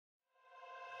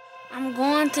I'm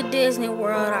going to Disney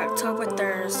World October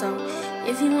 3rd, so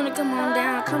if you want to come on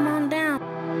down, come on down.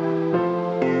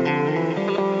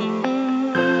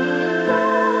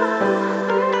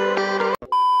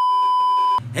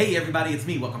 Hey everybody, it's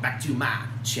me. Welcome back to my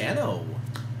channel.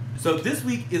 So this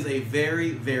week is a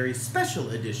very, very special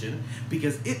edition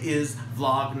because it is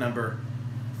vlog number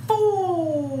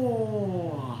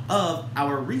 4 of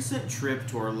our recent trip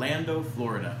to Orlando,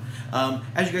 Florida.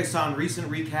 As you guys saw in recent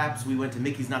recaps, we went to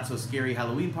Mickey's Not So Scary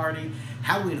Halloween Party,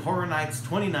 Halloween Horror Nights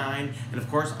 29, and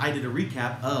of course I did a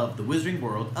recap of the Wizarding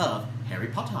World of Harry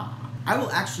Potter. I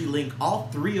will actually link all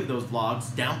 3 of those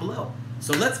vlogs down below.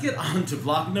 So let's get on to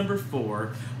vlog number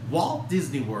 4, Walt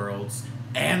Disney World's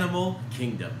Animal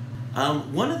Kingdom.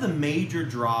 One of the major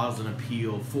draws and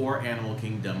appeal for Animal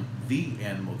Kingdom, the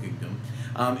Animal Kingdom,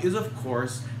 is of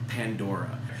course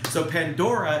Pandora. So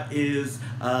Pandora is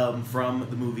from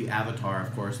the movie Avatar,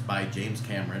 of course, by James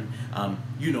Cameron.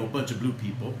 You know, a bunch of blue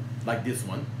people, like this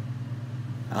one.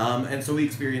 And so we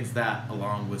experienced that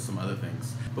along with some other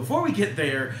things. Before we get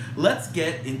there, let's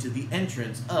get into the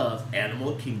entrance of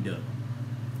Animal Kingdom.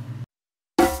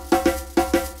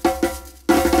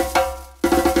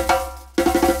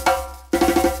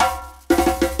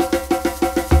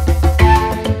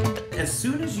 As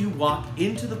soon as you walk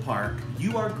into the park,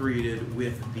 you are greeted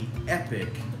with the epic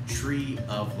Tree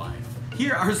of Life.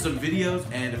 Here are some videos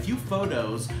and a few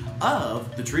photos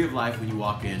of the Tree of Life when you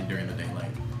walk in during the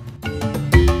daylight.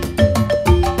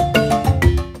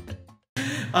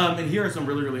 And here are some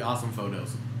really, really awesome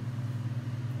photos.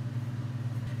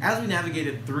 As we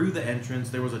navigated through the entrance,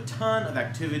 there was a ton of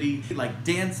activity, like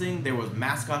dancing. There was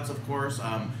mascots, of course.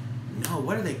 No,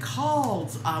 what are they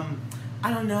called? I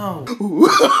don't know.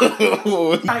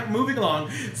 Right, moving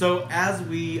along. So as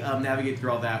we navigate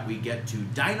through all that, we get to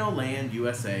Dino Land,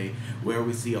 USA, where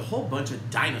we see a whole bunch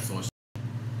of dinosaurs.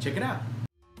 Check it out.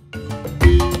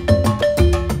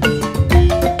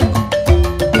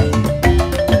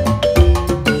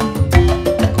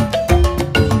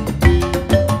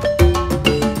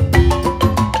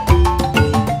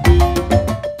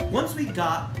 Once we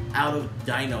got out of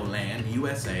Dino Land,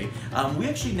 USA, we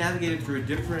actually navigated through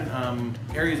different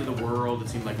areas of the world. It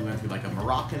seemed like we went through like a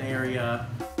Moroccan area.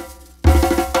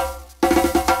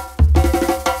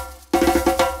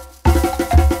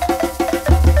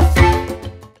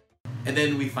 And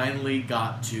then we finally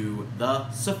got to the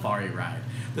safari ride.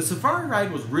 The safari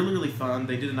ride was really, really fun.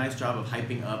 They did a nice job of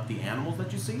hyping up the animals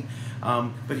that you see.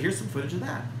 But here's some footage of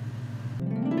that.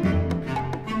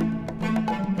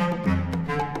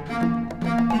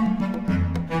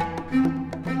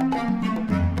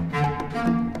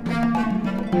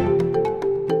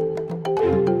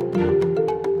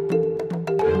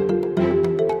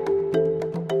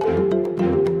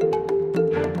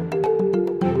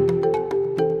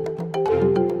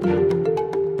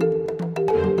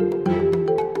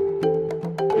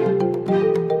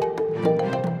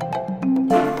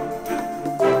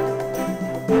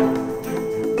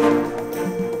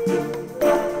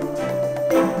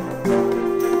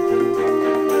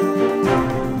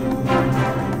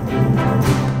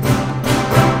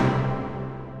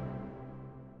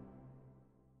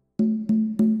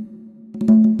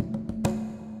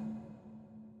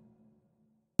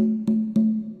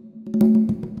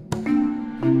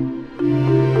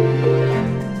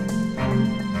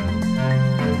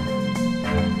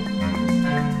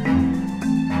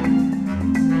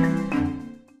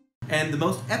 And the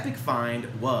most epic find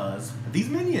was these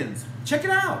minions. Check it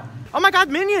out. Oh my god,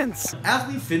 minions! As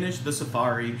we finished the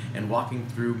safari and walking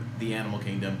through the Animal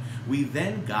Kingdom, we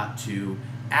then got to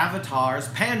Avatar's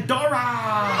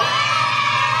Pandora!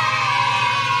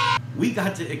 We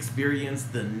got to experience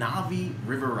the Navi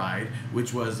River Ride,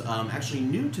 which was actually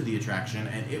new to the attraction,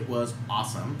 and it was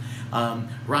awesome.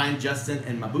 Ryan, Justin,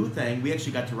 and Mabu Thang, we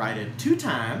actually got to ride it 2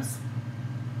 times.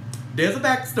 There's a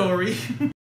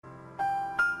backstory.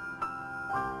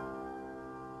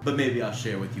 But maybe I'll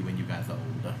share with you when you guys are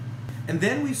older. And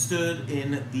then we stood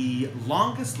in the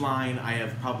longest line I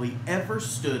have probably ever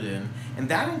stood in, and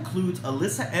that includes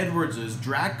Alyssa Edwards'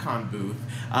 DragCon booth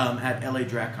at LA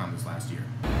DragCon this last year.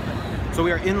 So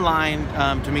we are in line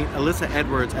to meet Alyssa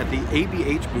Edwards at the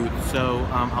ABH booth, so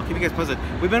I'll keep you guys posted.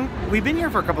 We've been here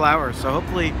for a couple hours, so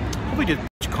hopefully just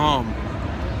calm.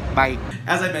 Bye.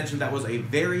 As I mentioned, that was a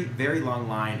very, very long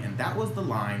line, and that was the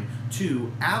line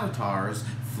to Avatar's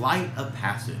Flight of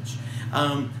Passage.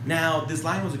 Now, this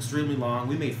line was extremely long.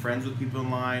 We made friends with people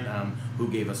in line who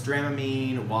gave us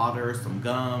Dramamine, water, some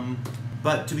gum.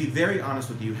 But to be very honest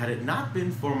with you, had it not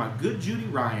been for my good Judy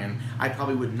Ryan, I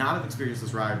probably would not have experienced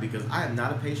this ride because I am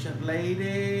not a patient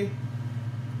lady.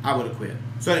 I would have quit.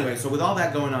 So anyway, so with all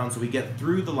that going on, so we get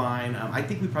through the line. I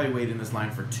think we probably waited in this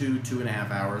line for 2.5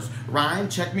 hours. Ryan,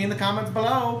 check me in the comments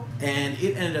below. And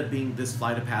it ended up being this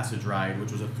Flight of Passage ride,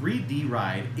 which was a 3D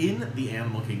ride in the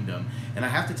Animal Kingdom. And I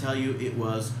have to tell you, it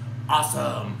was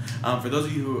awesome. For those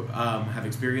of you who have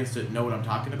experienced it, know what I'm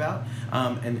talking about.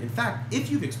 And in fact,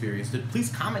 if you've experienced it, please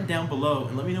comment down below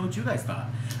and let me know what you guys thought.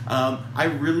 I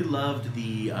really loved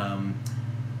the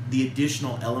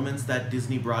additional elements that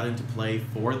Disney brought into play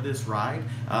for this ride.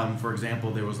 For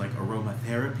example, there was like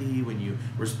aromatherapy when you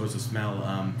were supposed to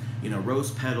smell,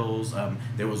 rose petals.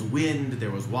 There was wind,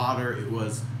 there was water. It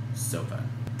was so fun.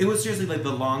 It was seriously like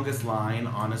the longest line,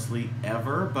 honestly,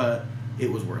 ever, but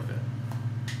it was worth it.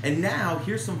 And now,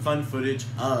 here's some fun footage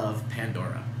of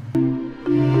Pandora.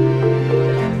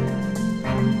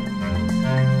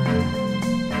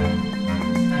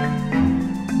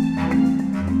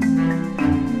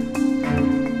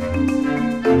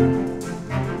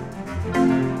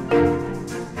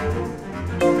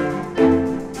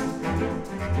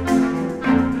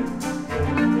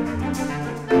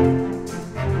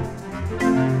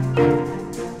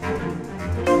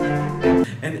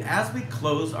 And as we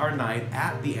close our night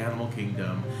at the Animal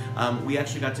Kingdom, we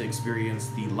actually got to experience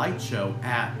the light show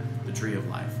at the Tree of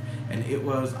Life. And it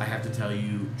was, I have to tell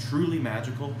you, truly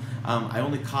magical. I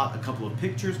only caught a couple of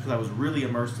pictures because I was really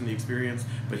immersed in the experience,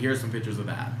 but here's some pictures of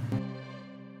that.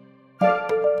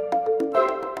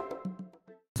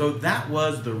 So that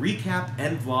was the recap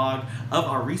and vlog of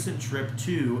our recent trip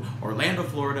to Orlando,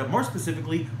 Florida, more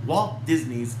specifically, Walt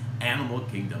Disney's Animal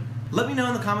Kingdom. Let me know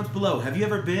in the comments below, have you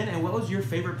ever been and what was your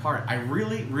favorite part? I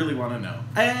really, really want to know.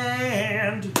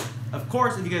 And of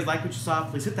course, if you guys like what you saw,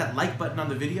 please hit that like button on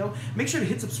the video. Make sure to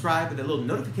hit subscribe and that little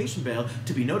notification bell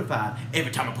to be notified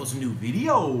every time I post a new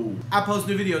video. I post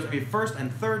new videos every first and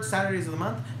third Saturdays of the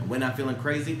month, and when I'm feeling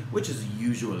crazy, which is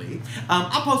usually,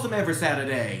 I post them every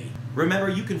Saturday. Remember,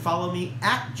 you can follow me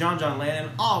at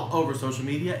JohnLannen all over social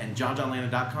media and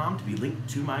johnlannen.com to be linked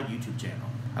to my YouTube channel.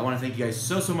 I want to thank you guys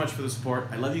so much for the support.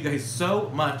 I love you guys so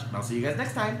much, and I'll see you guys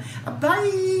next time.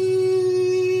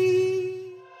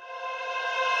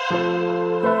 Bye!